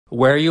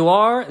Where you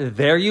are,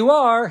 there you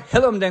are.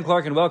 Hello, I'm Dan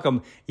Clark and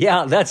welcome.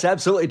 Yeah, that's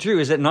absolutely true,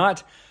 is it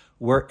not?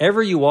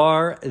 Wherever you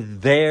are,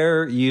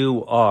 there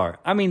you are.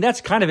 I mean,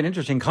 that's kind of an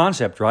interesting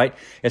concept, right?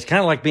 It's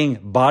kind of like being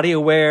body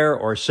aware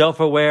or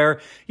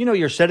self-aware. You know,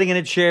 you're sitting in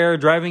a chair,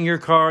 driving your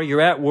car, you're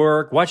at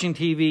work, watching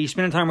TV,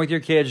 spending time with your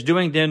kids,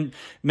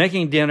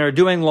 making dinner,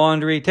 doing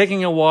laundry,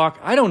 taking a walk.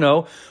 I don't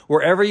know.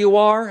 Wherever you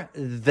are,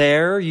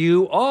 there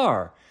you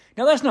are.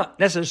 Now, that's not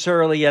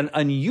necessarily an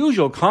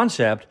unusual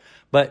concept,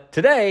 but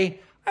today,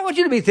 I want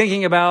you to be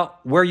thinking about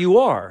where you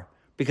are,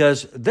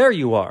 because there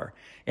you are.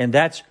 And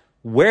that's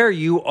where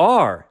you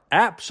are,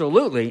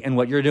 absolutely, in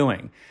what you're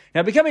doing.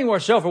 Now, becoming more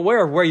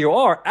self-aware of where you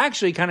are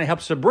actually kind of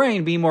helps the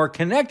brain be more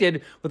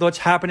connected with what's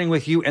happening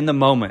with you in the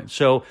moment.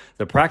 So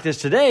the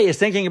practice today is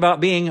thinking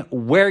about being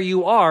where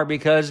you are,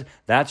 because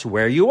that's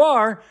where you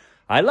are.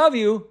 I love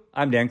you.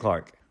 I'm Dan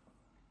Clark.